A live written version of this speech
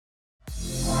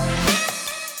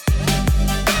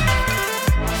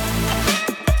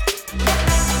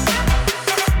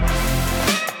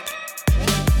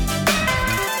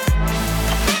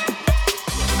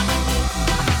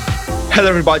Hello,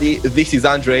 everybody. This is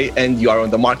Andre, and you are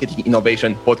on the Marketing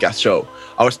Innovation Podcast Show.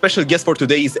 Our special guest for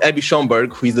today is Abbey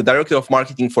Schoenberg, who is the Director of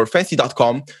Marketing for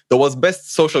Fancy.com, the world's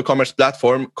best social commerce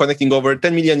platform, connecting over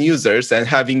 10 million users and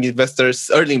having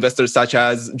early investors such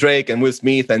as Drake and Will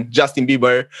Smith and Justin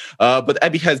Bieber. But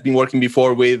Abbey has been working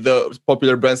before with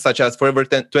popular brands such as Forever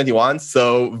 21.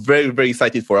 So very, very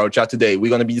excited for our chat today. We're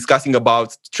going to be discussing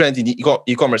about trends in the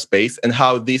e-commerce space and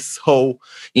how this whole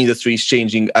industry is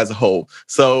changing as a whole.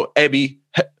 So Abbey,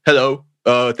 hello.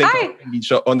 Thank you for being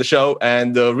on the show,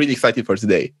 and really excited for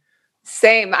today.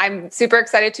 Same. I'm super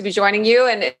excited to be joining you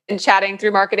and chatting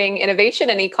through marketing innovation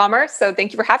and e-commerce. So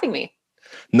thank you for having me.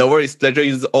 No worries. Pleasure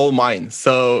is all mine.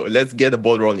 So let's get the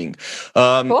ball rolling.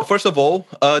 Cool. First of all,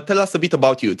 tell us a bit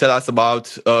about you. Tell us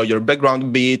about your background a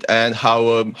bit and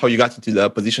how you got into the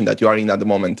position that you are in at the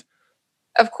moment.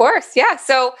 Of course. Yeah.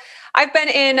 So I've been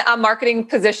in a marketing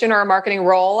position or a marketing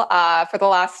role for the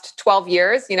last 12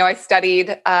 years. You know, I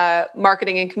studied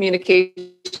marketing and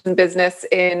communication business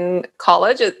in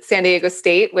college at San Diego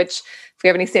State, which if we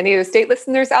have any San Diego State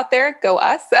listeners out there, go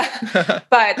us.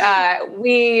 But I've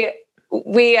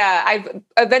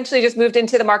eventually just moved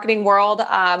into the marketing world.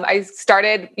 I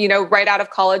started, right out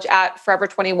of college at Forever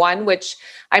 21, which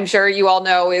I'm sure you all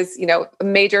know is, a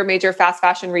major fast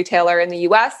fashion retailer in the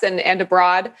US and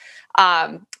abroad.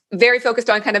 Very focused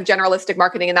on kind of generalistic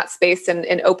marketing in that space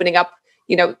and opening up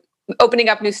new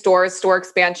stores, store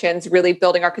expansions, really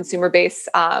building our consumer base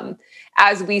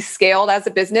as we scaled as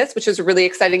a business, which was a really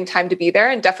exciting time to be there.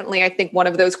 And definitely, I think one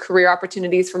of those career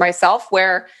opportunities for myself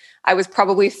where I was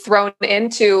probably thrown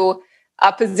into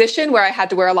a position where I had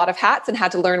to wear a lot of hats and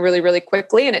had to learn really, really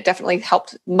quickly. And it definitely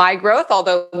helped my growth,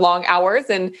 although long hours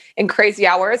and crazy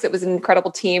hours. It was an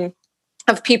incredible team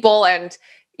of people and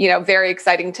very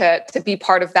exciting to be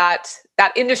part of that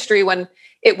industry when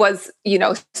it was,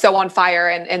 so on fire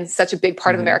and such a big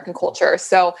part of American culture.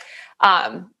 So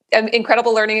an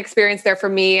incredible learning experience there for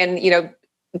me and,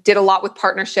 did a lot with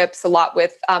partnerships, a lot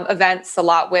with events, a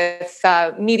lot with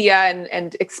media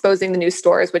and exposing the new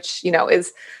stores, which,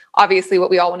 is obviously what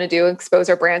we all want to do, expose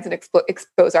our brands and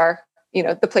expose our,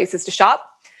 the places to shop.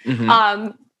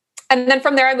 And then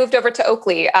from there, I moved over to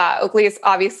Oakley. Oakley is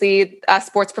obviously a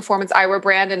sports performance eyewear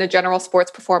brand and a general sports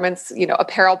performance,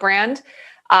 apparel brand.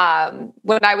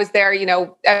 When I was there,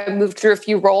 I moved through a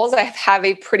few roles. I have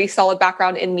a pretty solid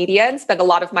background in media and spent a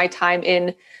lot of my time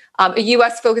in a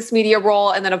US focused media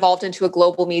role and then evolved into a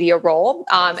global media role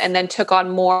and then took on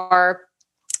more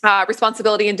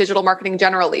responsibility in digital marketing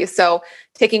generally. So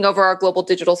taking over our global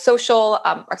digital social,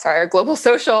 our global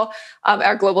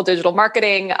digital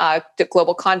marketing,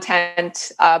 global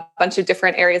content, a bunch of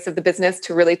different areas of the business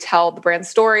to really tell the brand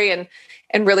story and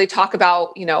really talk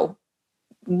about,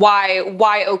 why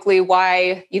Oakley,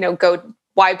 why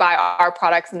buy our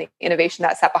products and the innovation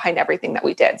that sat behind everything that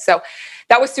we did. So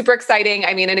that was super exciting.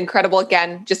 I mean, an incredible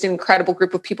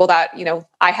group of people that,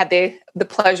 I had the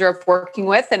pleasure of working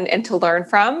with and to learn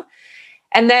from.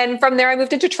 And then from there, I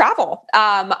moved into travel.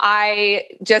 I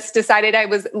just decided I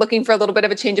was looking for a little bit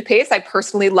of a change of pace. I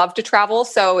personally love to travel,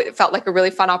 so it felt like a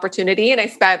really fun opportunity. And I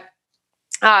spent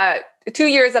 2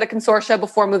 years at a consortia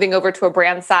before moving over to a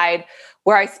brand side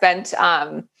where I spent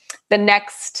the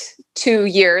next 2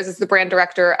 years as the brand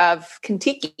director of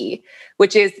Contiki,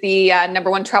 which is the number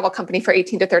one travel company for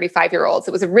 18 to 35-year-olds.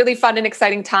 It was a really fun and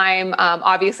exciting time.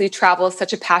 Obviously, travel is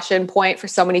such a passion point for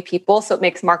so many people, so it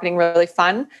makes marketing really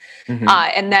fun.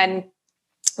 And then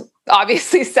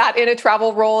obviously sat in a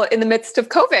travel role in the midst of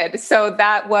COVID. So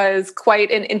that was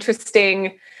quite an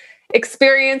interesting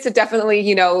experience. It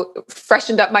definitely,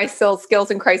 freshened up my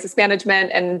skills in crisis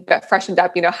management and freshened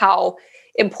up, how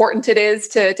important it is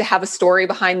to have a story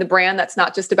behind the brand that's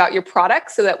not just about your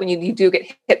product, so that when you do get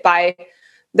hit by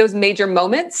those major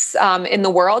moments in the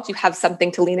world, you have something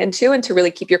to lean into and to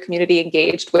really keep your community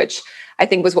engaged, which I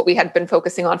think was what we had been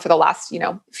focusing on for the last,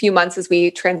 few months as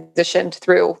we transitioned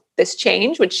through this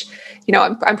change, which,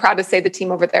 I'm proud to say the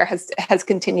team over there has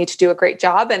continued to do a great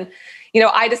job. And,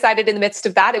 I decided in the midst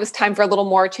of that, it was time for a little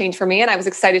more change for me. And I was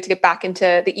excited to get back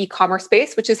into the e-commerce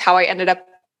space, which is how I ended up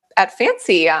at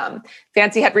Fancy.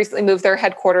 Fancy had recently moved their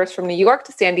headquarters from New York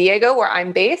to San Diego, where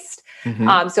I'm based.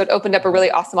 So it opened up a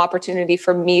really awesome opportunity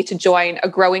for me to join a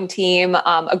growing team,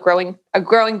 a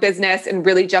growing business, and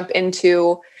really jump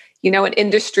into, an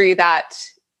industry that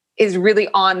is really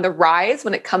on the rise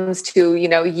when it comes to,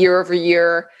 year over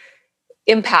year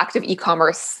impact of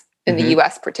e-commerce in the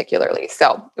US particularly.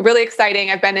 So really exciting.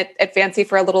 I've been at Fancy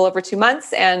for a little over 2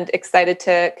 months and excited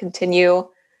to continue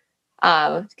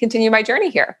my journey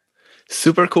here.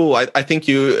 Super cool. I think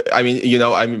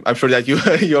I'm sure that you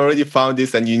you already found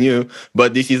this and you knew,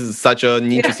 but this is such an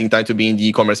interesting time to be in the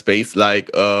e-commerce space. Like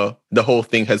the whole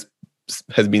thing has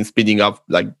been speeding up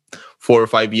like 4 or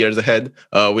 5 years ahead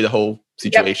with the whole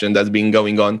situation that's been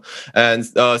going on. And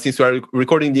since we are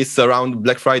recording this around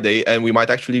Black Friday, and we might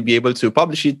actually be able to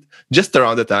publish it just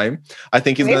around the time, I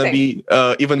think it's going to be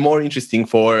even more interesting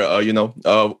for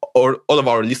or all of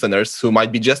our listeners who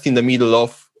might be just in the middle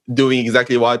of doing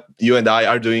exactly what you and I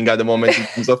are doing at the moment in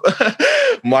terms of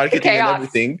marketing and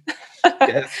everything.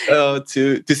 Yes,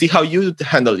 to see how you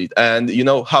handle it, and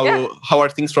how are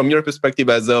things from your perspective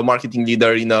as a marketing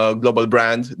leader in a global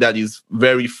brand that is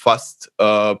very fast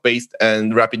paced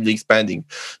and rapidly expanding.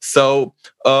 So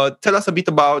tell us a bit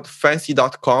about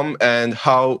fancy.com and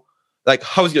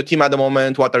how's your team at the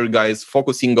moment? What are you guys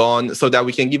focusing on, so that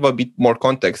we can give a bit more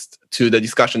context to the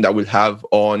discussion that we'll have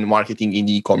on marketing in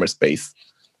the e-commerce space?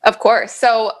 Of course.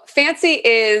 So Fancy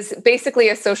is basically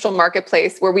a social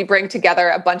marketplace where we bring together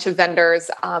a bunch of vendors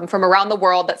from around the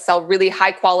world that sell really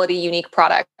high quality, unique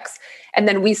products. And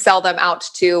then we sell them out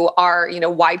to our,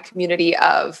 wide community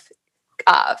of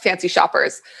Fancy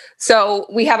shoppers. So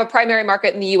we have a primary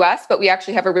market in the US, but we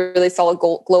actually have a really solid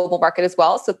global market as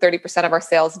well. So 30% of our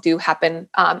sales do happen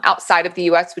outside of the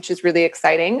US, which is really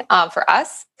exciting for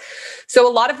us. So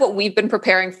a lot of what we've been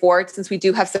preparing for, since we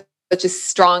do have such a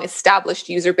strong established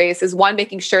user base, is one,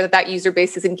 making sure that user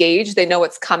base is engaged. They know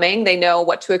what's coming. They know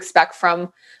what to expect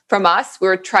from us.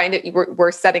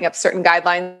 We're setting up certain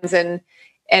guidelines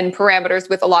and parameters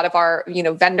with a lot of our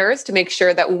vendors to make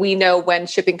sure that we know when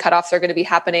shipping cutoffs are going to be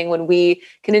happening, when we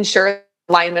can ensure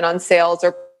alignment on sales,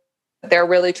 or they're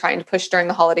really trying to push during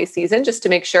the holiday season, just to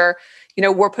make sure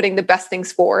we're putting the best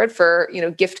things forward for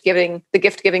the gift giving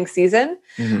season.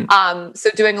 Mm-hmm. So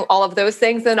doing all of those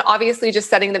things, and obviously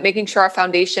just making sure our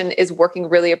foundation is working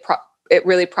really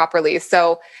properly.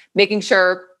 So making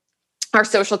sure our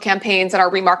social campaigns and our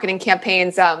remarketing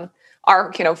campaigns are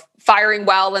firing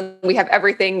well, and we have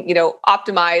everything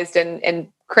optimized and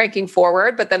cranking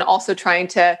forward. But then also trying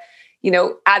to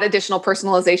add additional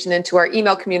personalization into our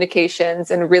email communications,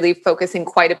 and really focusing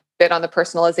quite a bit on the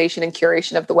personalization and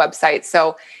curation of the website.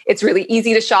 So it's really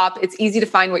easy to shop. It's easy to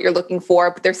find what you're looking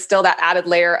for, but there's still that added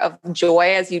layer of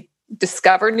joy as you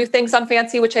discover new things on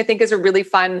Fancy, which I think is a really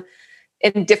fun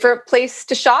and different place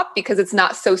to shop, because it's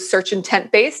not so search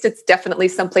intent based. It's definitely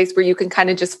some place where you can kind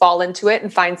of just fall into it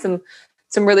and find some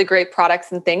really great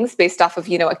products and things based off of, a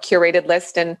curated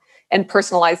list and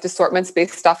personalized assortments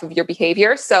based off of your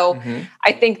behavior. So mm-hmm.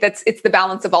 I think it's the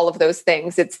balance of all of those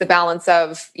things. It's the balance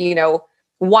of,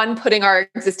 one, putting our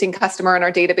existing customer in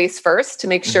our database first to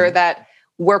make mm-hmm. sure that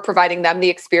we're providing them the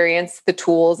experience, the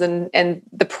tools, and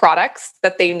the products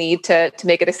that they need to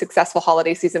make it a successful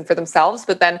holiday season for themselves.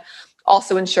 But then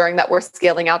also ensuring that we're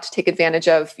scaling out to take advantage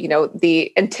of,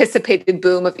 the anticipated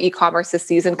boom of e-commerce this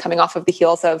season, coming off of the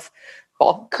heels of,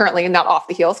 currently not off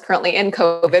the heels, currently in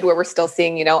COVID, where we're still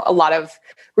seeing, a lot of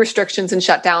restrictions and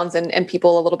shutdowns and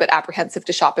people a little bit apprehensive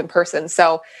to shop in person.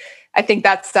 So I think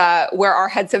that's where our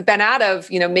heads have been at,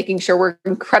 of, making sure we're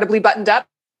incredibly buttoned up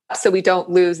so we don't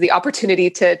lose the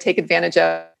opportunity to take advantage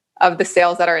of the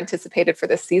sales that are anticipated for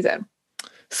this season.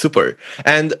 Super.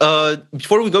 And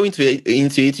before we go into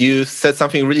it, you said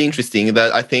something really interesting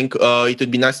that I think it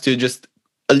would be nice to just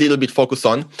a little bit focus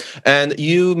on. And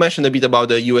you mentioned a bit about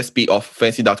the USP of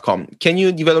fancy.com. Can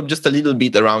you develop just a little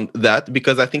bit around that?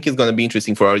 Because I think it's going to be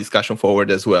interesting for our discussion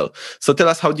forward as well. So tell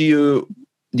us, how do you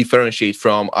differentiate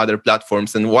from other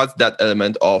platforms, and what's that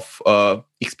element of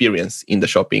experience in the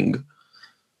shopping?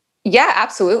 Yeah,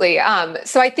 absolutely.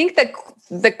 So I think that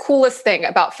the coolest thing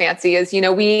about Fancy is,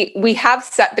 we have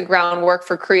set the groundwork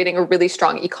for creating a really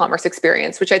strong e-commerce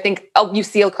experience, which I think you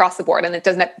see across the board, and it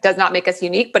does not make us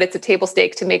unique, but it's a table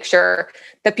stake to make sure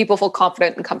that people feel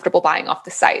confident and comfortable buying off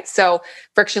the site. So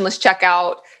frictionless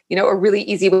checkout, a really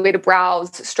easy way to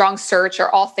browse, strong search, are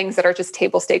all things that are just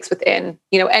table stakes within,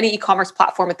 any e-commerce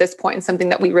platform at this point, and something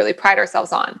that we really pride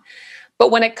ourselves on.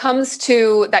 But when it comes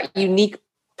to that unique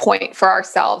point for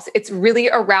ourselves, it's really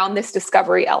around this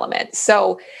discovery element.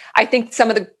 So I think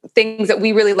some of the things that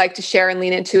we really like to share and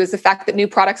lean into is the fact that new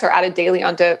products are added daily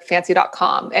onto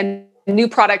fancy.com, and new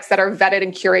products that are vetted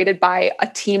and curated by a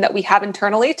team that we have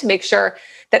internally to make sure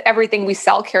that everything we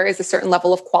sell carries a certain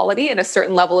level of quality and a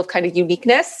certain level of kind of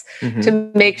uniqueness, mm-hmm.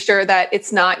 to make sure that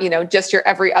it's not, just your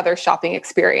every other shopping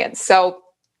experience. So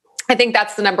I think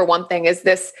that's the number one thing, is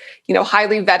this,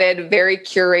 highly vetted, very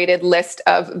curated list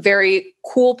of very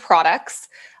cool products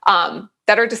that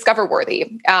that are discover worthy.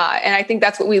 And I think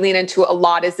that's what we lean into a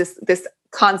lot, is this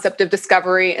concept of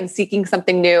discovery and seeking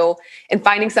something new and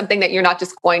finding something that you're not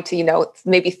just going to,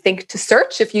 maybe think to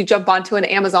search. If you jump onto an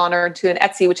Amazon or to an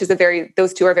Etsy, which is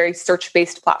those two are very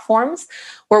search-based platforms,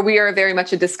 where we are very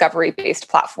much a discovery-based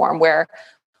platform, where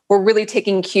we're really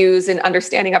taking cues and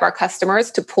understanding of our customers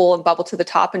to pull and bubble to the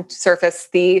top and surface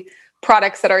the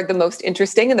products that are the most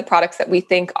interesting and the products that we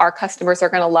think our customers are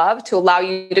going to love, to allow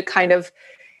you to kind of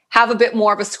have a bit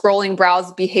more of a scrolling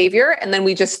browse behavior. And then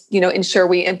we just, ensure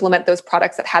we implement those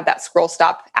products that have that scroll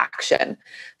stop action.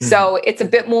 Mm-hmm. So it's a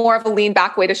bit more of a lean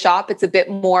back way to shop. It's a bit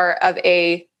more of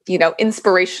a,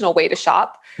 inspirational way to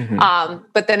shop. Mm-hmm.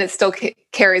 But then it still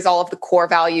carries all of the core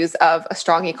values of a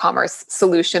strong e-commerce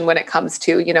solution when it comes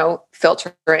to,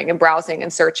 filtering and browsing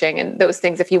and searching and those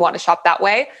things, if you want to shop that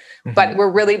way. Mm-hmm. But we're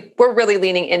really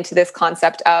leaning into this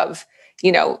concept of,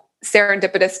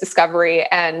 serendipitous discovery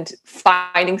and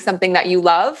finding something that you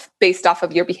love based off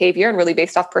of your behavior and really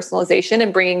based off personalization,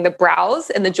 and bringing the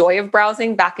browse and the joy of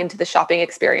browsing back into the shopping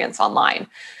experience online.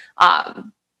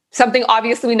 Something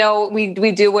obviously we know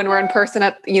we do when we're in person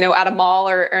at a mall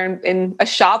or in a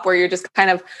shop, where you're just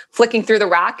kind of flicking through the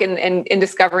rack and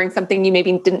discovering something you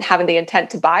maybe didn't have the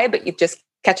intent to buy, but it just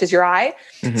catches your eye.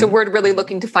 Mm-hmm. So we're really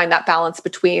looking to find that balance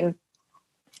between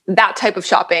that type of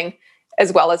shopping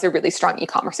as well as a really strong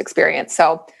e-commerce experience.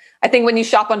 So I think when you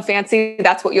shop on Fancy,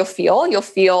 that's what you'll feel. You'll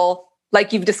feel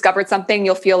like you've discovered something.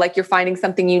 You'll feel like you're finding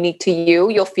something unique to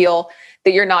you. You'll feel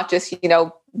that you're not just,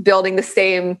 building the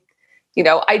same,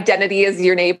 identity as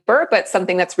your neighbor, but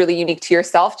something that's really unique to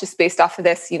yourself, just based off of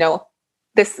this,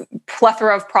 this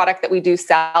plethora of product that we do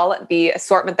sell, the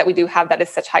assortment that we do have that is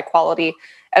such high quality,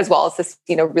 as well as this,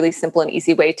 really simple and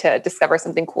easy way to discover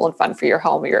something cool and fun for your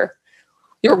home or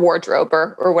your wardrobe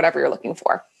or whatever you're looking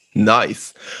for.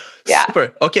 Nice. Yeah.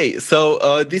 Super. Okay.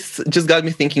 So this just got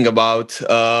me thinking about,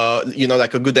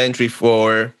 like a good entry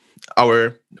for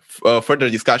our further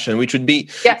discussion, which would be,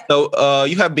 yes. So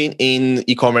you have been in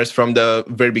e-commerce from the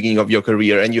very beginning of your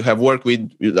career, and you have worked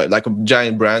with like a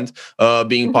giant brand,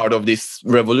 being mm-hmm. part of this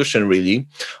revolution, really.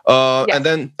 Yes. And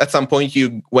then at some point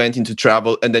you went into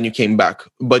travel, and then you came back,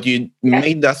 but you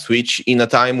made that switch in a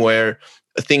time where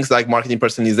things like marketing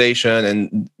personalization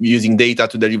and using data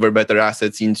to deliver better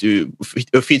assets into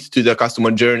fit to the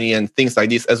customer journey and things like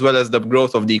this, as well as the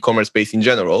growth of the e-commerce space in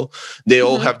general, they mm-hmm.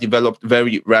 all have developed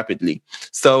very rapidly.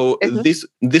 So mm-hmm.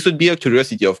 this would be a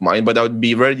curiosity of mine, but I would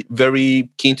be very, very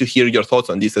keen to hear your thoughts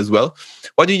on this as well.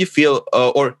 What did you feel,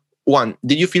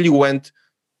 did you feel you went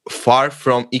far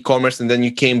from e-commerce and then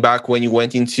you came back when you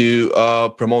went into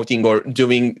promoting or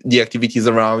doing the activities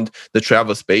around the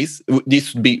travel space?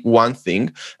 This would be one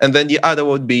thing. And then the other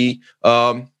would be,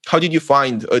 how did you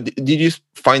find, did you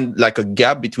find like a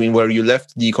gap between where you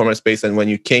left the e-commerce space and when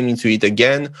you came into it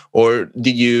again? Or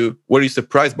were you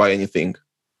surprised by anything?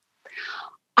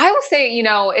 I will say,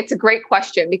 it's a great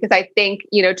question, because I think,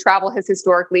 travel has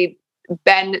historically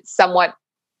been somewhat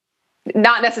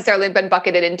not necessarily been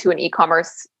bucketed into an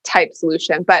e-commerce type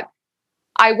solution. But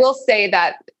I will say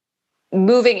that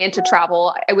moving into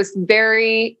travel, it was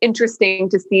very interesting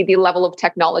to see the level of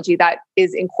technology that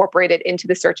is incorporated into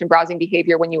the search and browsing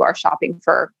behavior when you are shopping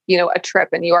for, a trip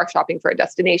and you are shopping for a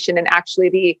destination, and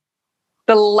actually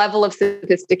the level of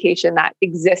sophistication that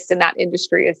exists in that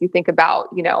industry as you think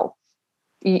about,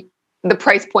 the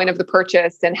price point of the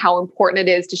purchase and how important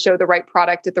it is to show the right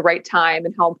product at the right time,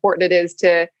 and how important it is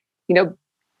to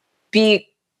be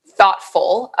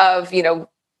thoughtful of,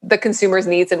 the consumer's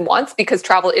needs and wants, because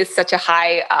travel is such a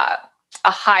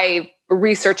high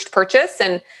researched purchase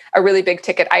and a really big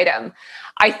ticket item.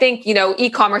 I think,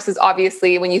 e-commerce is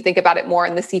obviously, when you think about it more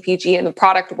in the CPG and the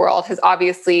product world, has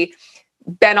obviously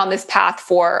been on this path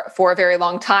for a very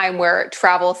long time, where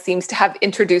travel seems to have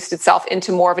introduced itself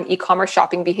into more of an e-commerce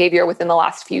shopping behavior within the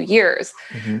last few years.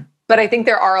 Mm-hmm. But I think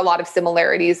there are a lot of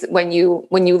similarities when you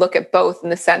look at both, in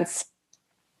the sense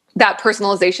that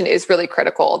personalization is really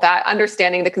critical, that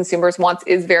understanding the consumer's wants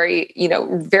is very,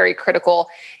 very critical,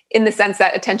 in the sense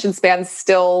that attention span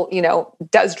still,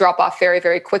 does drop off very,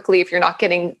 very quickly if you're not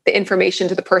getting the information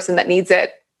to the person that needs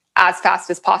it as fast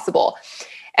as possible.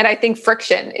 And I think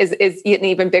friction is an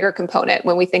even bigger component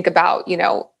when we think about,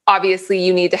 obviously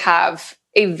you need to have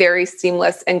a very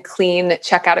seamless and clean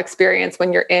checkout experience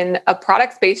when you're in a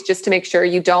product space, just to make sure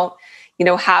you don't,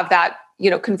 have that,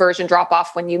 conversion drop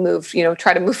off when you move,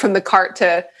 try to move from the cart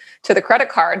to the credit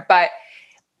card. But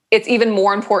it's even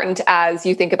more important as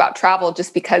you think about travel,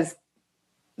 just because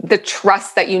the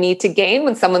trust that you need to gain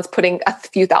when someone's putting a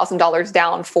few $1,000s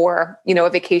down for, a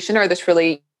vacation or this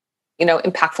really,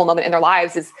 impactful moment in their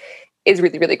lives is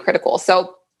really, really critical.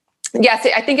 So Yes,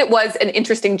 I think it was an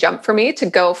interesting jump for me to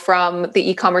go from the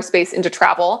e-commerce space into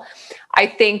travel. I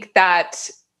think that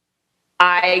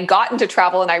I got into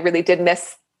travel and I really did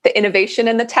miss the innovation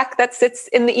and the tech that sits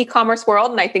in the e-commerce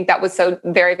world. And I think that was so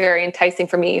very, very enticing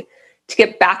for me to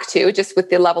get back to, just with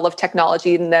the level of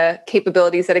technology and the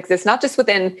capabilities that exist, not just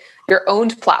within your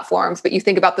owned platforms, but you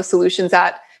think about the solutions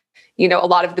that, a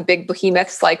lot of the big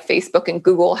behemoths like Facebook and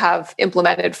Google have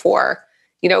implemented for,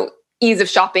 ease of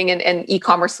shopping and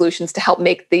e-commerce solutions to help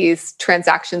make these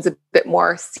transactions a bit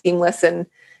more seamless and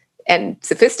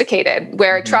sophisticated,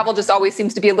 where travel just always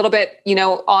seems to be a little bit,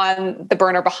 on the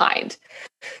burner behind.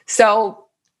 So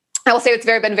I will say it's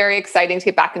been very exciting to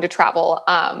get back into travel.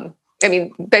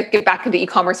 Get back into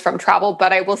e-commerce from travel,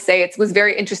 but I will say it was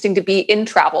very interesting to be in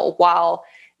travel while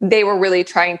they were really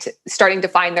starting to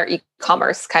find their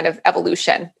e-commerce kind of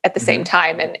evolution at the same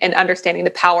time, and understanding the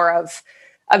power of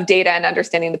data, and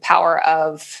understanding the power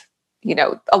of,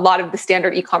 a lot of the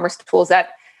standard e-commerce tools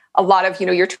that a lot of,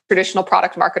 your traditional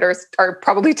product marketers are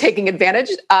probably taking advantage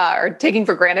or taking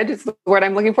for granted is the word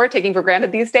I'm looking for, taking for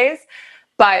granted these days.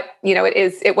 But,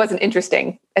 it was an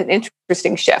interesting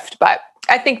shift. But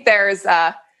I think there's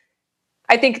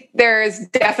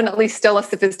definitely still a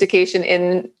sophistication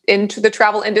into the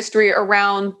travel industry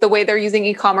around the way they're using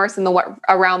e-commerce and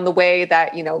around the way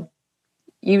that,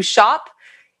 you shop.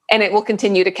 And it will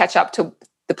continue to catch up to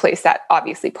the place that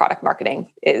obviously product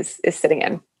marketing is sitting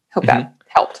in. Hope that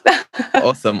helped.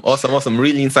 Awesome.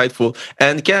 Really insightful.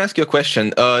 And can I ask you a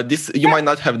question? You might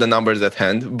not have the numbers at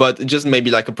hand, but just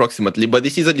maybe like approximately. But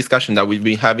this is a discussion that we've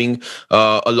been having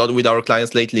a lot with our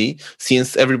clients lately,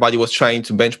 since everybody was trying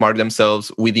to benchmark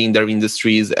themselves within their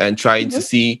industries and trying to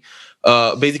see,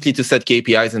 basically to set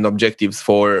KPIs and objectives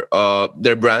for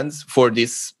their brands for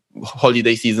this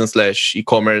holiday season /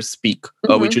 e-commerce peak,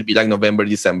 which would be like November,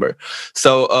 December.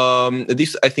 So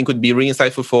this I think would be really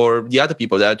insightful for the other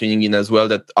people that are tuning in as well,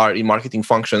 that are in marketing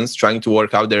functions, trying to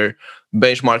work out their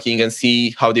benchmarking and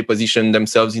see how they position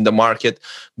themselves in the market.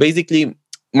 Basically,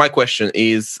 my question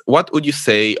is, what would you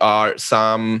say are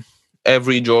some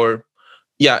average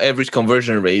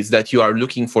conversion rates that you are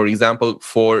looking, for example,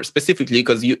 for specifically,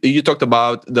 because you talked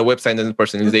about the website and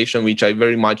personalization, which I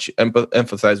very much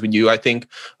emphasize with you. I think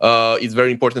it's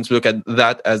very important to look at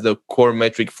that as the core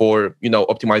metric for,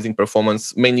 optimizing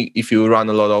performance, mainly if you run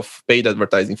a lot of paid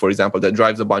advertising, for example, that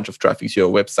drives a bunch of traffic to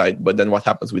your website, but then what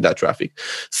happens with that traffic?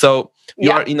 So you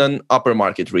are in an upper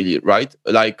market, really, right?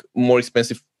 Like more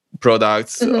expensive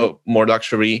products, more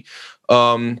luxury.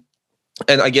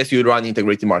 And I guess you run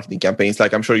integrated marketing campaigns.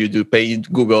 Like I'm sure you do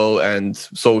paid Google and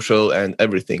social and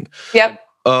everything. Yep.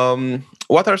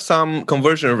 What are some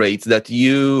conversion rates that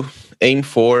you aim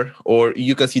for or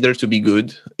you consider to be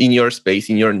good in your space,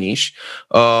 in your niche?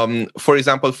 For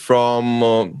example,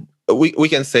 from, we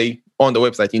can say on the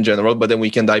website in general, but then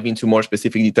we can dive into more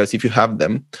specific details if you have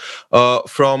them.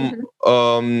 From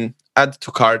add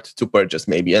to cart to purchase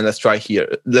maybe. And let's try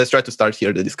to start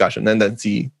here the discussion and then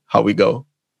see how we go.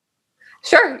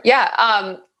 Sure.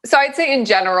 Yeah. So I'd say in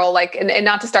general, and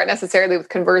not to start necessarily with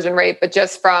conversion rate, but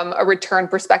just from a return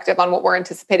perspective on what we're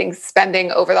anticipating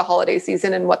spending over the holiday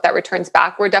season and what that returns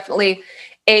back, we're definitely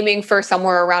aiming for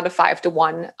somewhere around a 5 to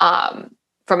 1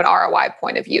 from an ROI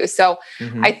point of view. So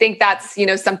I think that's,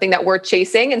 something that we're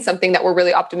chasing and something that we're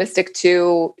really optimistic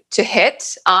to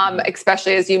hit,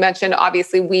 especially as you mentioned,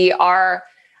 obviously we are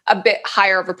a bit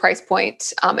higher of a price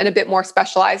point and a bit more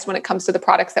specialized when it comes to the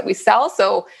products that we sell.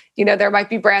 So, there might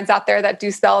be brands out there that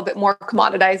do sell a bit more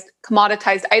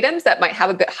commoditized items that might have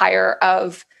a bit higher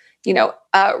of,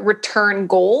 return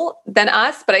goal than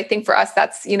us. But I think for us,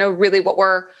 that's, really what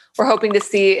we're hoping to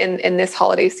see in this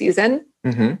holiday season.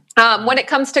 When it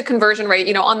comes to conversion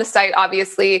rate, on the site,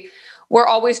 obviously, we're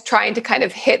always trying to kind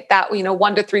of hit that,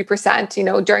 1 to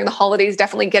 3%, during the holidays,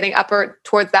 definitely getting upper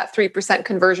towards that 3%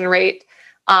 conversion rate.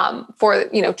 For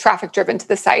traffic driven to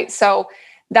the site. So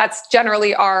that's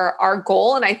generally our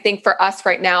goal. And I think for us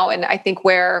right now, and I think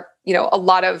where a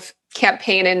lot of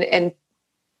campaign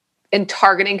and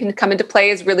targeting can come into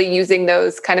play is really using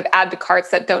those kind of add to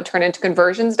carts that don't turn into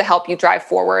conversions to help you drive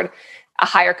forward a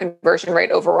higher conversion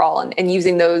rate overall, and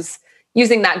using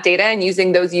that data and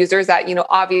using those users that,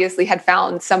 obviously had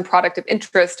found some product of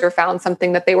interest or found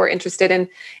something that they were interested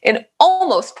in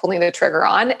almost pulling the trigger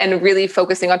on, and really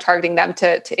focusing on targeting them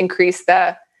to increase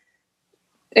the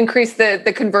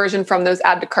conversion from those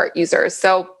add to cart users.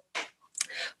 So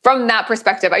from that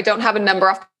perspective, I don't have a number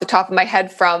off the top of my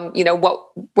head from,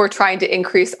 what we're trying to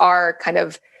increase our kind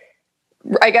of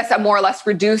I guess, more or less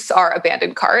reduce our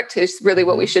abandoned cart is really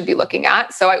what we should be looking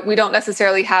at. So we don't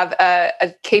necessarily have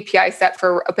a KPI set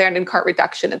for abandoned cart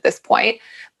reduction at this point,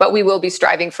 but we will be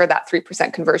striving for that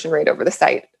 3% conversion rate over the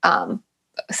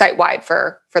site-wide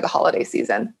for the holiday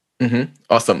season. Mm-hmm.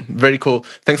 Awesome. Very cool.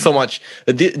 Thanks so much.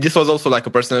 This was also like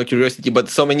a personal curiosity, but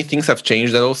so many things have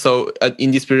changed. And also in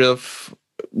this period of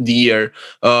the year,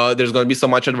 there's going to be so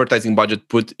much advertising budget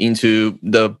put into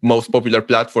the most popular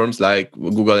platforms like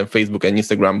Google and Facebook and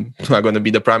Instagram are going to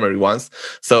be the primary ones.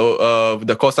 So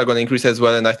the costs are going to increase as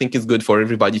well. And I think it's good for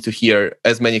everybody to hear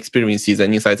as many experiences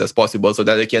and insights as possible so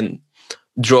that they can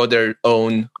draw their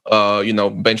own,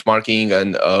 benchmarking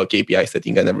and KPI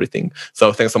setting and everything.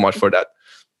 So thanks so much for that.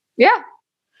 Yeah.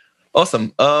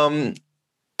 Awesome.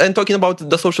 And talking about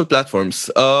the social platforms,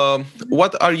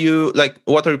 what are you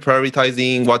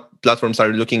prioritizing? What platforms are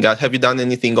you looking at? Have you done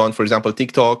anything on, for example,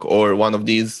 TikTok or one of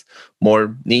these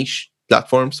more niche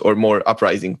platforms or more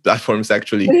uprising platforms,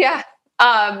 actually? Yeah.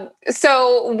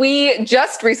 So we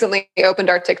just recently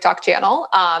opened our TikTok channel.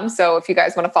 So if you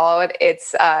guys want to follow it,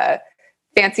 it's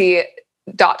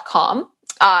fancy.com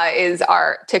is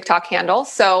our TikTok handle.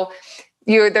 So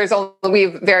we have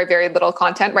very, very little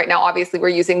content right now. Obviously, we're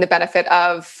using the benefit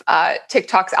of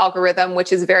TikTok's algorithm,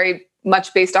 which is very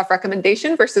much based off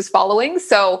recommendation versus following.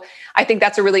 So I think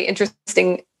that's a really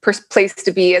interesting place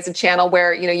to be as a channel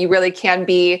where, you really can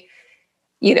be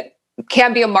a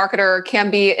marketer,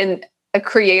 can be a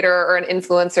creator or an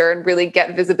influencer and really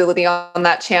get visibility on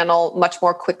that channel much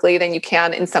more quickly than you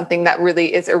can in something that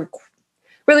really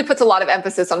puts a lot of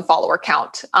emphasis on follower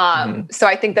count. So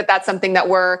I think that that's something that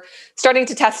we're starting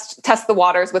to test the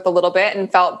waters with a little bit,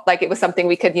 and felt like it was something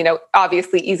we could,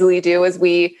 obviously easily do as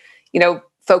we,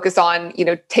 focus on,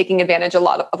 taking advantage of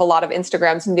a lot of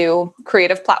Instagram's new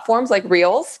creative platforms like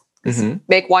Reels.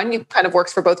 Make one, it kind of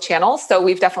works for both channels. So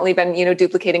we've definitely been,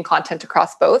 duplicating content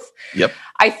across both. Yep.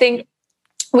 I think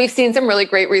we've seen some really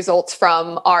great results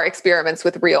from our experiments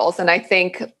with Reels. And I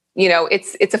think,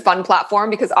 it's a fun platform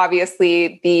because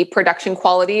obviously the production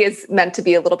quality is meant to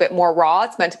be a little bit more raw.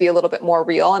 It's meant to be a little bit more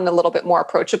real and a little bit more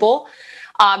approachable.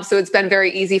 So it's been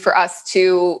very easy for us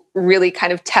to really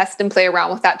kind of test and play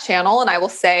around with that channel. And I will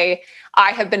say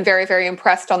I have been very, very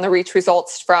impressed on the reach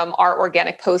results from our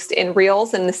organic post in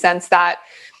Reels, in the sense that,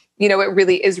 it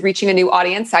really is reaching a new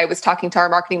audience. I was talking to our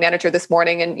marketing manager this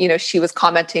morning, and, she was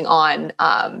commenting on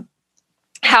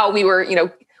how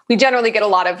we generally get a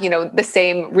lot of, the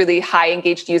same really high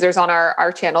engaged users on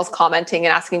our channels commenting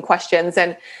and asking questions.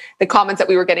 And the comments that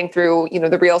we were getting through,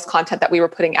 the Reels content that we were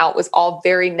putting out was all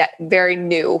very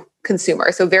new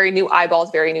consumers. So very new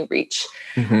eyeballs, very new reach,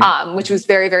 which was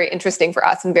very, very interesting for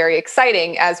us and very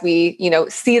exciting as we,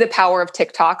 see the power of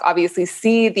TikTok, obviously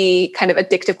see the kind of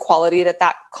addictive quality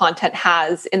that content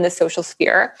has in the social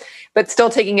sphere, but still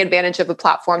taking advantage of a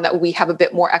platform that we have a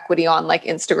bit more equity on, like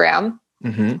Instagram.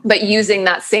 But using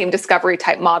that same discovery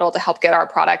type model to help get our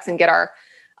products and get our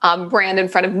brand in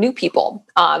front of new people,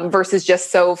 versus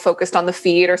just so focused on the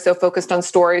feed or so focused on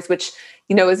stories, which,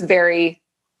 is very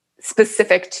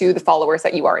specific to the followers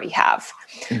that you already have.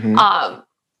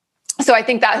 So I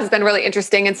think that has been really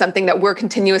interesting and something that we're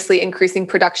continuously increasing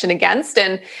production against.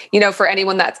 And, for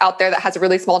anyone that's out there that has a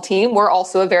really small team, we're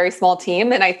also a very small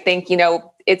team. And I think,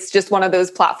 it's just one of those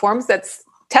platforms that's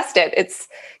tested. It's,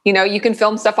 you can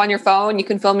film stuff on your phone. You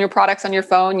can film your products on your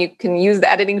phone. You can use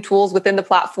the editing tools within the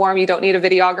platform. You don't need a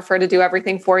videographer to do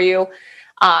everything for you.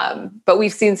 But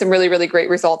we've seen some really, really great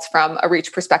results from a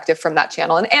reach perspective from that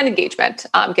channel and engagement,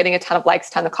 getting a ton of likes,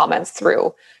 ton of comments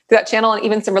through that channel. And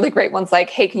even some really great ones like,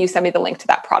 hey, can you send me the link to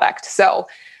that product? So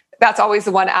that's always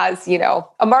the one as, a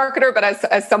marketer, but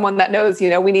as someone that knows,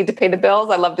 we need to pay the bills.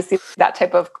 I love to see that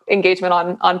type of engagement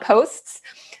on posts.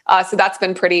 So that's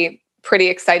been pretty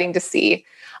exciting to see.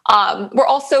 We're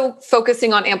also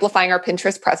focusing on amplifying our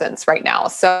Pinterest presence right now.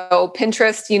 So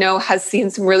Pinterest, has seen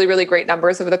some really, really great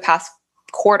numbers over the past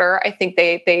quarter. I think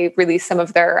they released some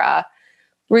of their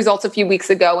results a few weeks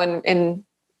ago in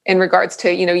regards to,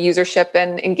 usership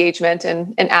and engagement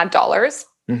and ad dollars.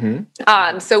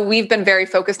 So we've been very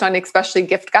focused on especially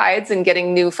gift guides and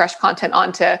getting new fresh content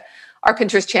onto our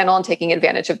Pinterest channel and taking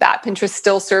advantage of that. Pinterest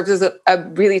still serves as a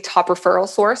really top referral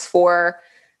source for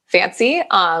Fancy,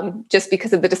 just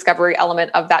because of the discovery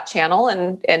element of that channel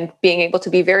and being able to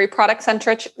be very product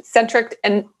centric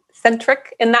in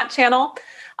that channel.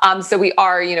 So we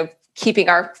are, keeping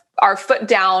our foot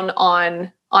down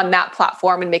on that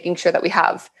platform and making sure that we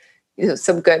have,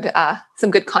 some good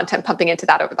content pumping into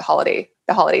that over the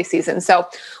holiday season. So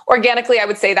organically, I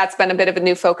would say that's been a bit of a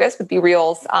new focus with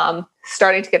Reels,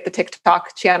 starting to get the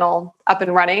TikTok channel up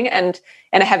and running and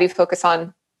a heavy focus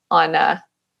on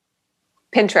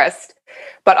Pinterest,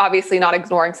 but obviously not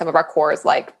ignoring some of our cores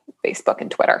like Facebook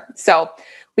and Twitter. So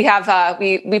we have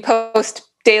we post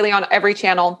daily on every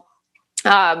channel,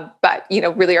 but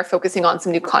really are focusing on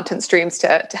some new content streams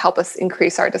to help us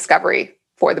increase our discovery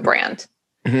for the brand.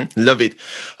 Mm-hmm. Love it.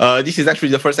 This is actually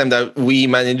the first time that we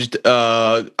managed,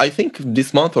 I think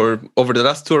this month or over the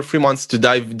last 2 or 3 months, to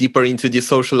dive deeper into the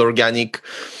social organic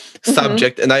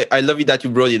subject. And I love it that you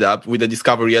brought it up with the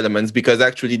discovery elements, because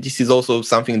actually this is also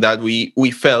something that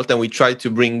we felt and we tried to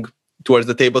bring towards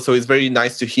the table. So it's very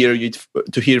nice to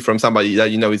hear from somebody that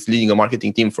is leading a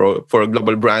marketing team for a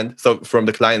global brand. So from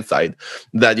the client side,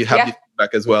 that you have this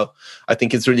feedback as well. I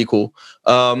think it's really cool.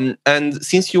 And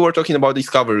since you were talking about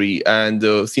discovery, and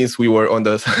since we were on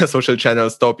the social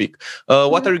channels topic,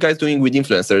 what are you guys doing with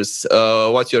influencers?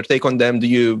 What's your take on them? Do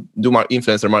you do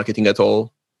influencer marketing at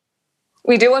all?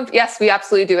 We do. Yes, we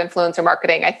absolutely do influencer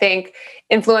marketing. I think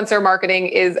influencer marketing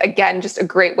is, again, just a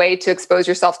great way to expose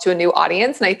yourself to a new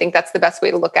audience. And I think that's the best way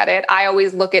to look at it. I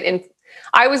always look at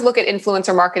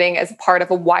influencer marketing as part of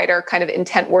a wider kind of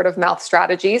intent word of mouth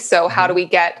strategy. So how do we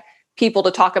get people to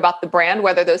talk about the brand,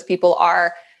 whether those people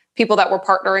are people that we're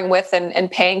partnering with and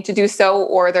paying to do so,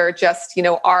 or they're just,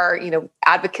 our,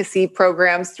 advocacy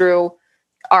programs through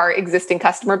our existing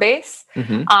customer base.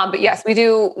 But yes, we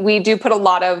do put a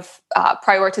lot of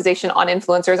prioritization on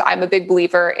influencers. I'm a big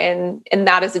believer in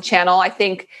that as a channel. I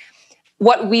think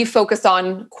what we focus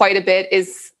on quite a bit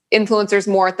is influencers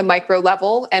more at the micro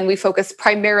level, and we focus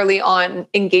primarily on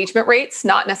engagement rates,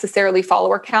 not necessarily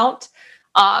follower count.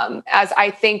 As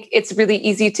I think it's really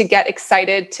easy to get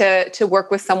excited to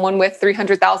work with someone with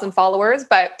 300,000 followers,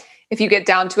 but if you get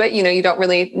down to it, you don't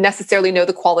really necessarily know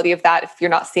the quality of that if you're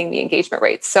not seeing the engagement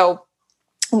rates. So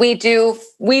we do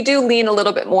lean a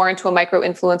little bit more into a micro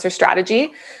influencer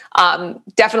strategy.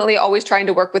 Definitely always trying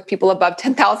to work with people above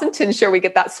 10,000 to ensure we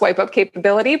get that swipe up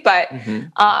capability. But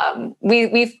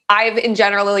I've in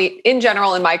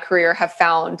general in my career have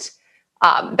found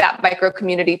that micro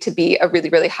community to be a really,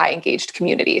 really high engaged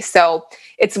community. So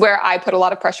it's where I put a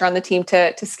lot of pressure on the team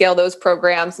to scale those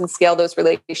programs and scale those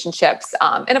relationships.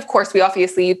 And of course, we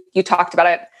obviously, you talked about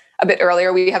it a bit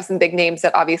earlier, we have some big names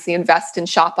that obviously invest and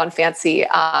shop on Fancy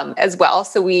as well.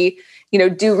 So we,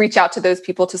 do reach out to those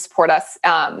people to support us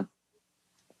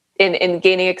in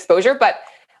gaining exposure, but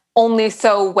only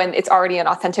so when it's already an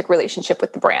authentic relationship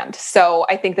with the brand. So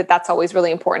I think that that's always really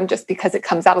important, just because it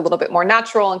comes out a little bit more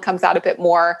natural and comes out a bit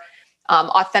more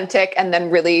authentic, and then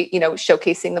really,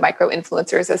 showcasing the micro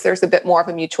influencers as there's a bit more of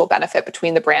a mutual benefit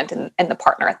between the brand and the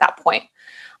partner at that point.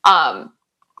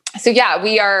 So yeah,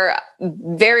 we are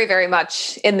very, very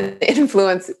much in the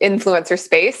influencer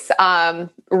space,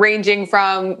 ranging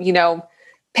from,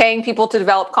 paying people to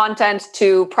develop content,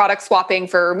 to product swapping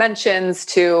for mentions,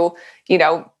 to,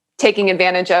 taking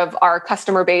advantage of our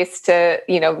customer base to,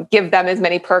 give them as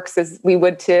many perks as we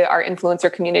would to our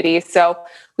influencer community. So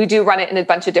we do run it in a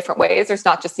bunch of different ways. There's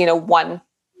not just,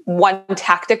 one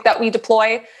tactic that we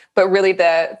deploy, but really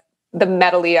the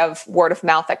medley of word of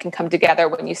mouth that can come together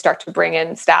when you start to bring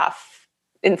in staff,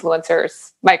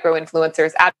 influencers, micro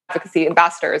influencers, advocacy,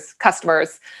 ambassadors,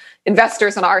 customers,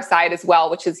 investors on our side as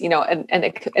well, which is, an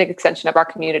extension of our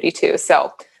community too.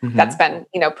 So that's been,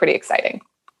 pretty exciting.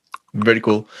 Very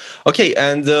cool. Okay.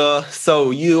 And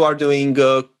so you are doing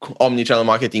omnichannel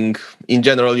marketing in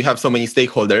general. You have so many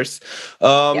stakeholders,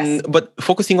 Yes. But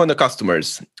focusing on the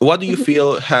customers, what do you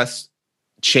feel has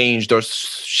changed or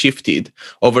shifted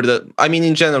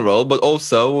in general, but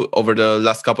also over the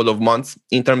last couple of months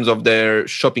in terms of their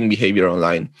shopping behavior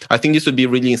online? I think this would be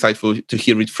really insightful to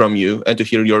hear it from you and to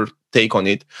hear your take on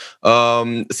it,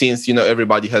 since,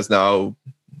 everybody has now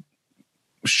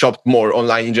shopped more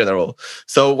online in general.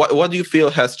 So what do you feel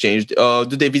has changed? Do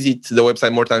they visit the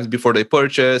website more times before they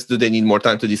purchase? Do they need more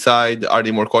time to decide? Are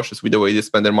they more cautious with the way they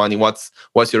spend their money? What's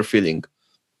your feeling?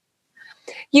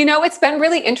 It's been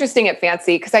really interesting at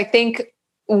Fancy, because I think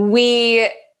we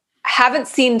haven't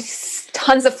seen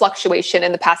tons of fluctuation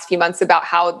in the past few months about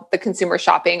how the consumer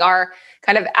shopping. Our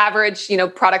kind of average,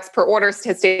 products per order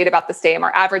has stayed about the same.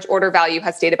 Our average order value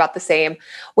has stayed about the same.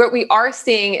 What we are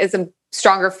seeing is a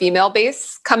stronger female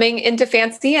base coming into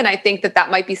Fancy. And I think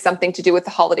that might be something to do with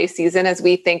the holiday season, as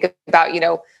we think about,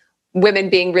 women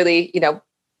being really,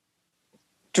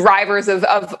 drivers of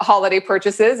holiday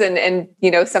purchases and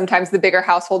sometimes the bigger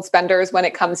household spenders when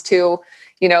it comes to,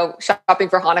 shopping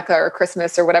for Hanukkah or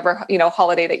Christmas or whatever,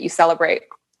 holiday that you celebrate.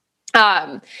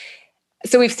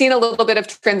 So we've seen a little bit of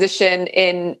transition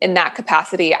in that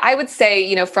capacity. I would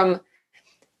say, from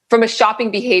from a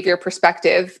shopping behavior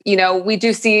perspective, we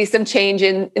do see some change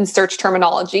in search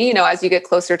terminology. As you get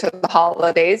closer to the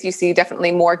holidays, you see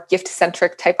definitely more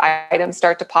gift-centric type items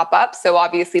start to pop up. So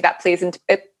obviously that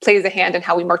plays a hand in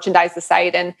how we merchandise the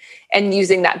site and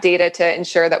using that data to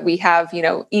ensure that we have,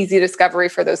 easy discovery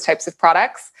for those types of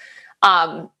products.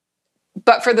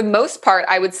 But for the most part,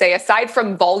 I would say aside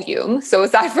from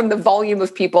the volume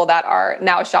of people that are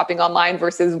now shopping online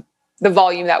versus the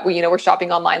volume that we, were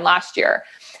shopping online last year,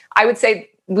 I would say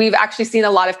we've actually seen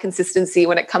a lot of consistency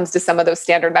when it comes to some of those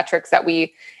standard metrics that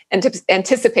we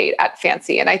anticipate at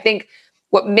Fancy. And I think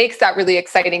what makes that really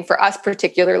exciting for us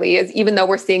particularly is even though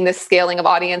we're seeing this scaling of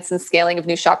audience and scaling of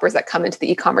new shoppers that come into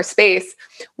the e-commerce space,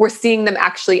 we're seeing them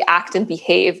actually act and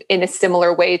behave in a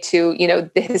similar way to,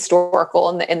 the historical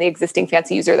and the existing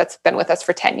Fancy user that's been with us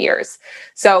for 10 years.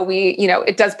 So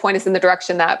it does point us in the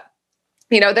direction that,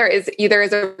 there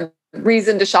is a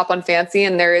reason to shop on Fancy,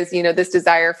 and there is, this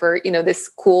desire for, this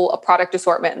cool product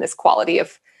assortment and this quality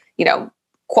of,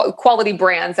 quality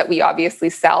brands that we obviously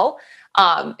sell.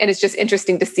 And it's just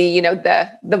interesting to see,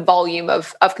 the volume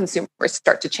of consumers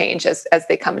start to change as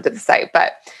they come into the site.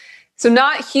 But so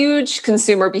not huge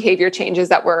consumer behavior changes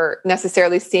that we're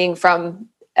necessarily seeing from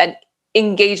an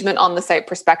engagement on the site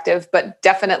perspective, but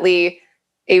definitely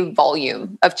a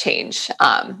volume of change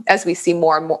as we see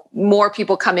more and more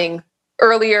people coming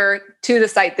earlier to the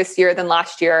site this year than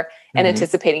last year, and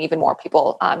anticipating even more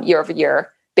people year over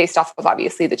year based off of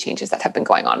obviously the changes that have been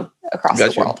going on across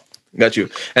the world. Got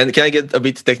you. And can I get a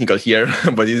bit technical here?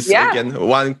 But it's again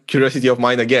one curiosity of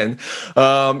mine again.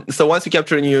 So once you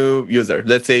capture a new user,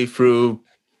 let's say through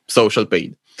social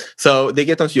paid, so they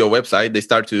get onto your website, they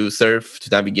start to surf,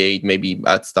 to navigate, maybe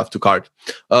add stuff to cart.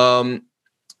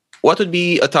 What would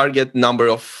be a target number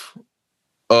of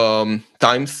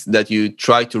times that you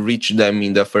try to reach them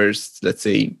in the first, let's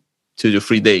say, 2 to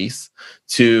 3 days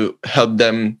to help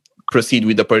them proceed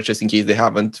with the purchase in case they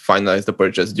haven't finalized the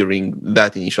purchase during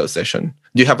that initial session?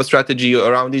 Do you have a strategy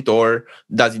around it, or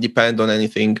does it depend on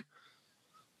anything?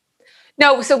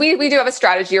 No, so we do have a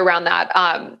strategy around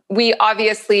that. We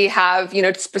obviously have,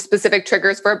 specific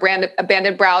triggers for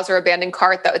abandoned browse or abandoned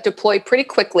cart that deploy pretty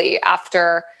quickly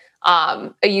after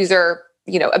a user,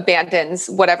 abandons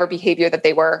whatever behavior that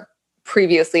they were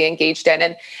previously engaged in.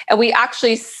 And we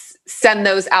actually send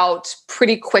those out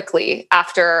pretty quickly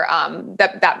after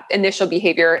that initial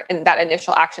behavior and that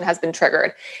initial action has been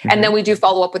triggered. And then we do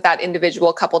follow up with that individual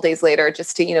a couple days later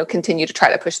just to, continue to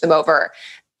try to push them over.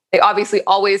 They obviously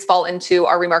always fall into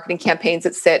our remarketing campaigns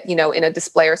that sit, in a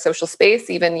display or social space,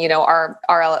 even,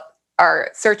 our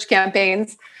search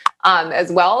campaigns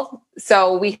as well.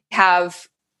 So we have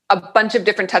a bunch of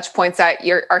different touch points that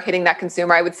are hitting that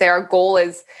consumer. I would say our goal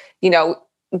is,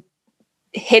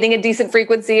 hitting a decent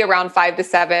frequency around 5 to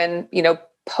 7,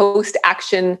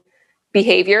 post-action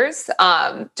behaviors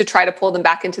to try to pull them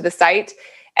back into the site.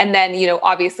 And then,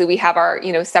 obviously we have our,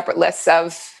 separate lists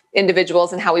of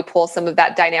individuals and how we pull some of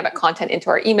that dynamic content into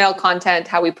our email content,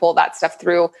 how we pull that stuff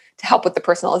through to help with the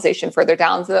personalization further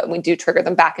down so that when we do trigger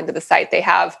them back into the site, they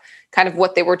have kind of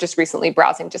what they were just recently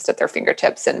browsing just at their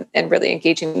fingertips and really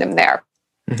engaging them there.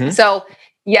 So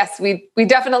yes, we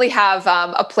definitely have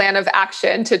a plan of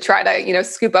action to try to,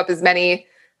 scoop up as many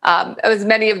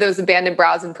of those abandoned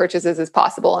browse and purchases as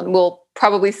possible. And we'll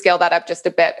probably scale that up just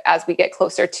a bit as we get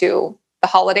closer to the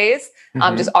holidays,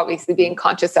 just obviously being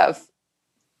conscious of,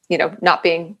 not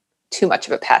being too much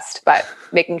of a pest, but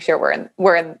making sure we're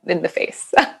in the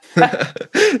face.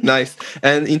 Nice.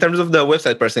 And in terms of the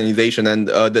website personalization and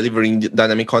delivering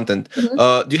dynamic content,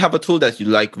 do you have a tool that you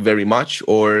like very much,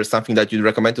 or something that you'd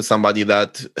recommend to somebody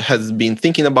that has been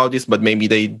thinking about this, but maybe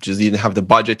they just didn't have the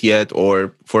budget yet,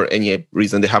 or for any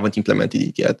reason they haven't implemented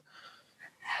it yet?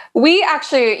 We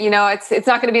actually, it's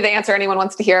not going to be the answer anyone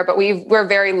wants to hear, but we're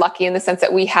very lucky in the sense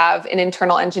that we have an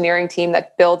internal engineering team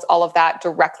that builds all of that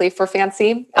directly for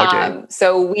Fancy. Okay.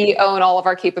 So we own all of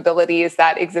our capabilities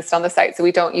that exist on the site. So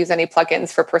we don't use any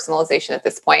plugins for personalization at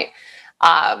this point.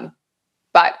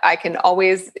 But I can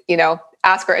always,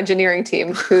 ask our engineering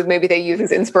team who maybe they use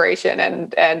as inspiration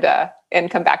and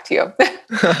come back to you.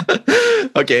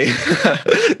 Okay.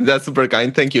 That's super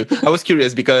kind. Thank you. I was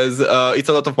curious because it's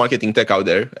a lot of marketing tech out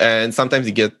there, and sometimes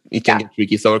it can get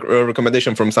tricky. So a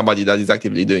recommendation from somebody that is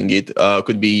actively doing it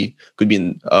could be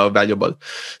valuable.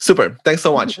 Super. Thanks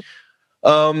so much.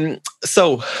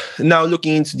 So now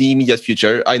looking into the immediate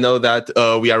future, I know that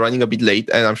we are running a bit late,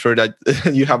 and I'm sure that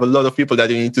you have a lot of people that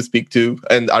you need to speak to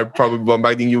and are probably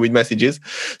bombarding you with messages.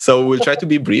 So we'll try to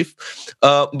be brief.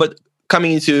 But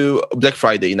coming into Black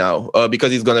Friday now,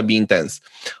 because it's going to be intense.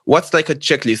 What's like a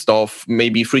checklist of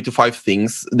maybe 3 to 5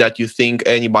 things that you think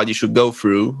anybody should go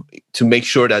through to make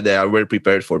sure that they are well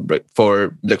prepared for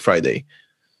Black Friday?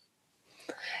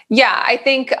 Yeah, I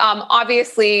think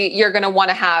obviously you're going to want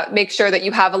to make sure that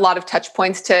you have a lot of touch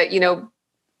points to,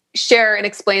 share and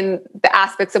explain the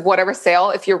aspects of whatever sale,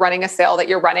 if you're running a sale that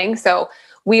you're running. So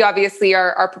we obviously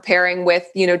are preparing with,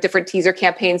 different teaser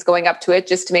campaigns going up to it,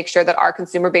 just to make sure that our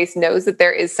consumer base knows that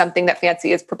there is something that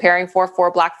Fancy is preparing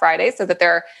for Black Friday, so that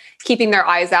they're keeping their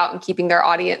eyes out and keeping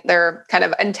their kind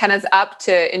of antennas up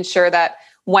to ensure that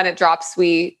when it drops,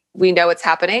 we know it's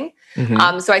happening.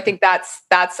 Mm-hmm. So I think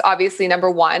that's obviously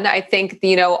number one. I think,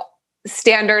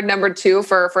 standard number two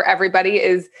for everybody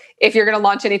is, if you're going to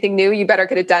launch anything new, you better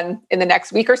get it done in the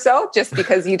next week or so, just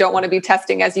because you don't want to be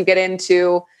testing as you get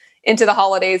into the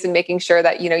holidays, and making sure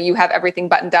that, you have everything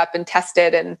buttoned up and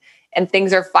tested and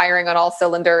things are firing on all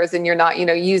cylinders, and you're not,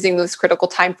 using those critical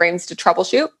timeframes to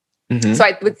troubleshoot. Mm-hmm. So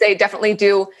I would say definitely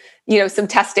do, some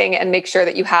testing and make sure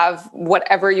that you have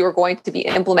whatever you're going to be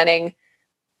implementing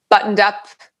buttoned up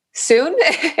soon,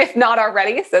 if not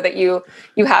already, so that you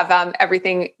have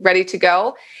everything ready to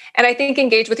go. And I think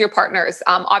engage with your partners.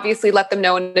 Obviously, let them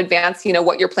know in advance,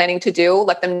 what you're planning to do.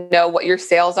 Let them know what your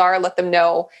sales are. Let them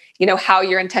know, how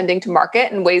you're intending to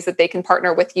market, and ways that they can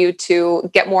partner with you to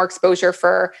get more exposure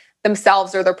for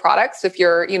themselves or their products. If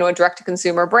you're, a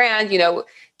direct-to-consumer brand,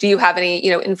 do you have any,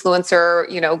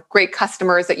 influencer, great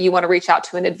customers that you want to reach out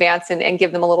to in advance and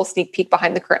give them a little sneak peek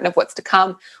behind the curtain of what's to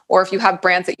come? Or if you have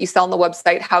brands that you sell on the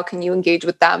website, how can you engage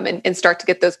with them and start to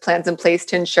get those plans in place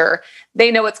to ensure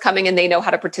they know what's coming and they know how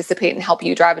to participate and help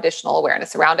you drive additional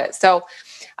awareness around it? So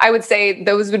I would say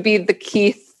those would be the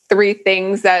key 3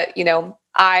 things that,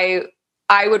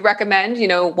 I would recommend.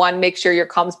 One, make sure you're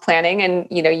comms planning and,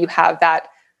 you have that,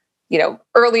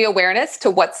 early awareness to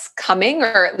what's coming,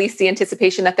 or at least the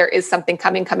anticipation that there is something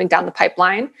coming down the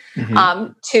pipeline.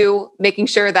 Mm-hmm. 2, making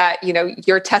sure that,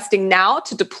 you're testing now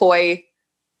to deploy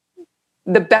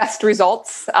the best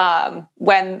results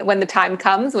when the time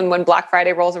comes, when Black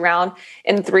Friday rolls around.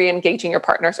 And 3, engaging your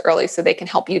partners early so they can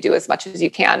help you do as much as you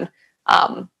can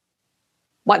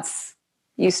once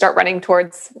you start running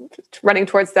towards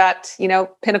that,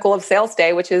 pinnacle of sales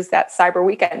day, which is that Cyber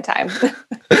Weekend time.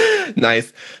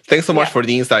 Nice. Thanks so much for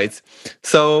the insights.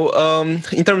 So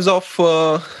in terms of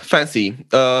Fancy,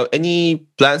 any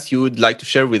plans you would like to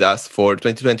share with us for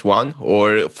 2021,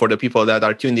 or for the people that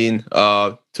are tuned in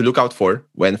to look out for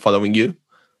when following you?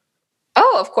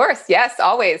 Oh, of course. Yes,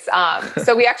 always.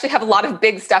 So we actually have a lot of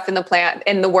big stuff in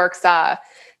the works, that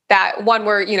one,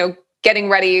 we're, getting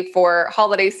ready for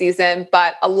holiday season,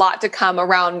 but a lot to come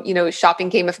around,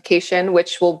 shopping gamification,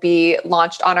 which will be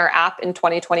launched on our app in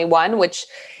 2021, which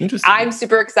I'm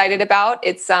super excited about.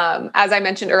 It's, as I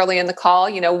mentioned early in the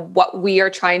call, what we are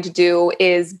trying to do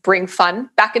is bring fun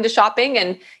back into shopping.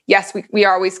 And yes, we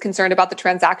are always concerned about the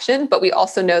transaction, but we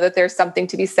also know that there's something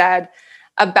to be said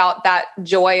about that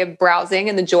joy of browsing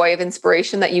and the joy of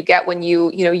inspiration that you get when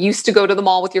you used to go to the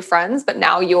mall with your friends, but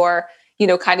now you're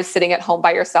kind of sitting at home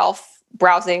by yourself,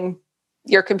 browsing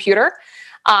your computer.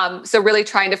 So really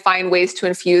trying to find ways to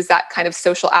infuse that kind of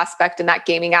social aspect and that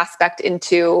gaming aspect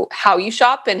into how you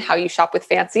shop and how you shop with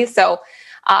Fancy. So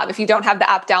if you don't have the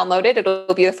app downloaded,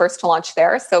 it'll be the first to launch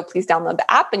there. So please download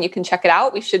the app and you can check it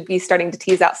out. We should be starting to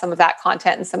tease out some of that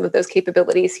content and some of those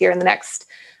capabilities here in the next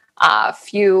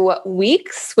few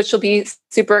weeks, which will be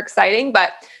super exciting.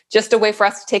 But just a way for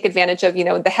us to take advantage of,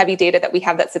 the heavy data that we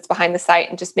have that sits behind the site,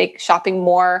 and just make shopping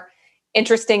more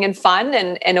interesting and fun,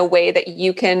 and in a way that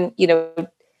you can,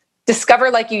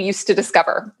 discover like you used to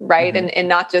discover, right? Mm-hmm. And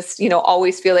not just,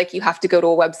 always feel like you have to go to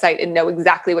a website and know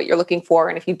exactly what you're looking for.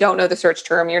 And if you don't know the search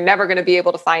term, you're never going to be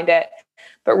able to find it,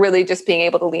 but really just being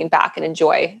able to lean back and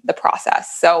enjoy the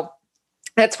process. So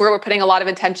that's where we're putting a lot of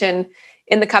attention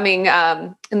in the coming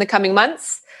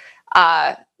months.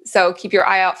 So keep your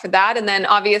eye out for that. And then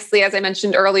obviously, as I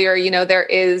mentioned earlier, there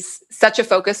is such a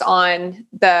focus on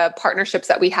the partnerships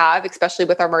that we have, especially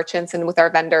with our merchants and with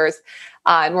our vendors.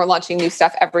 And we're launching new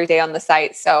stuff every day on the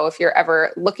site. So if you're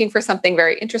ever looking for something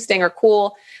very interesting or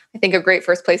cool, I think a great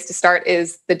first place to start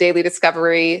is the daily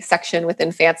discovery section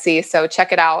within Fancy. So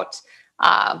check it out.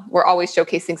 We're always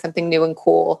showcasing something new and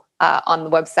cool on the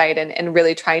website, and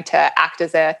really trying to act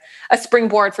as a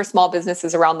springboard for small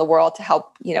businesses around the world to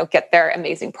help, get their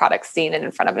amazing products seen and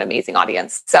in front of an amazing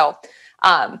audience. So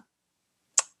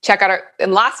check out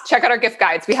our gift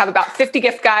guides. We have about 50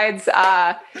 gift guides.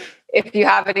 If you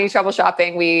have any trouble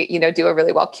shopping, we, do a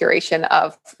really well curation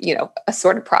of,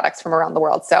 assorted products from around the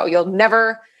world. So you'll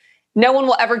never no one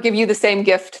will ever give you the same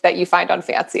gift that you find on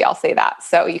Fancy. I'll say that.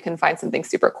 So you can find something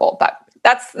super cool. But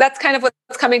that's kind of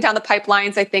what's coming down the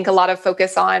pipelines. I think a lot of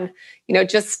focus on,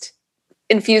 just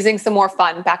infusing some more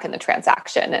fun back in the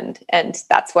transaction. And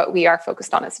that's what we are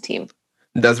focused on as a team.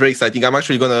 That's very exciting. I'm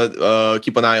actually going to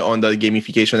keep an eye on the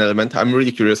gamification element. I'm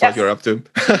really curious what you're up to.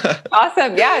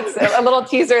 Awesome. Yeah, it's a little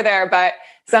teaser there, but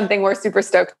something we're super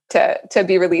stoked to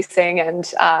be releasing.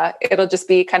 And it'll just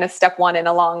be kind of step one in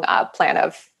a long plan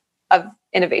of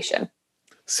innovation.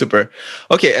 Super.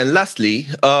 Okay. And lastly,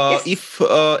 if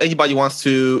anybody wants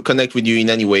to connect with you in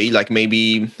any way, like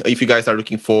maybe if you guys are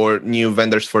looking for new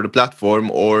vendors for the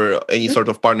platform or any sort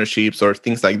of partnerships or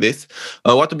things like this,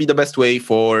 what would be the best way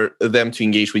for them to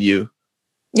engage with you?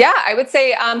 Yeah, I would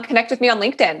say connect with me on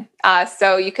LinkedIn.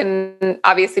 So you can,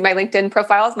 obviously my LinkedIn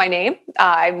profile is my name.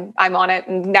 I'm on it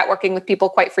and networking with people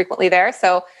quite frequently there.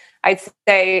 So I'd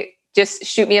say just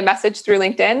shoot me a message through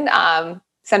LinkedIn.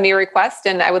 Send me a request,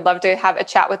 and I would love to have a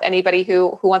chat with anybody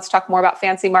who wants to talk more about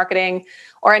Fancy marketing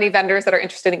or any vendors that are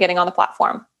interested in getting on the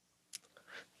platform.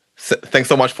 Thanks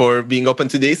so much for being open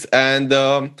to this. And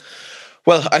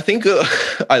I think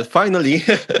I'll finally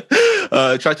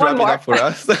try to wrap it up for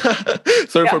us.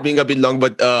 Sorry for being a bit long,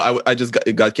 but I just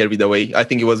got carried away. I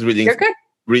think it was really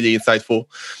insightful.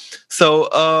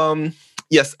 So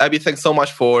yes, Abby, thanks so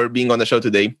much for being on the show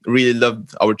today. Really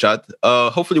loved our chat.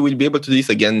 Hopefully we'll be able to do this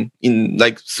again in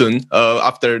soon,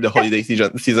 after the holiday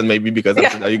season maybe, because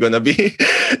after that you're going to be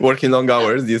working long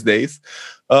hours these days.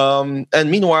 And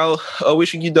meanwhile,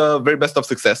 wishing you the very best of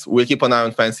success. We'll keep an eye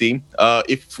on Fancy.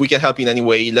 If we can help in any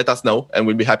way, let us know, and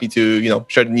we'll be happy to,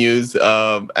 share the news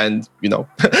and,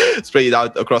 spread it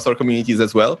out across our communities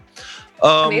as well.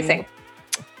 Amazing.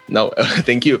 No,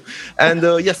 thank you. And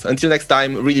yes, until next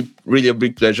time, really, really a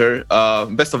big pleasure.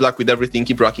 Best of luck with everything.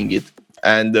 Keep rocking it.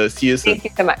 And see you soon. Thank you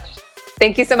so much.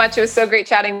 Thank you so much. It was so great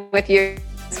chatting with you.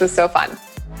 This was so fun.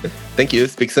 Thank you.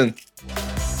 Speak soon.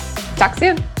 Talk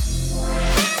soon.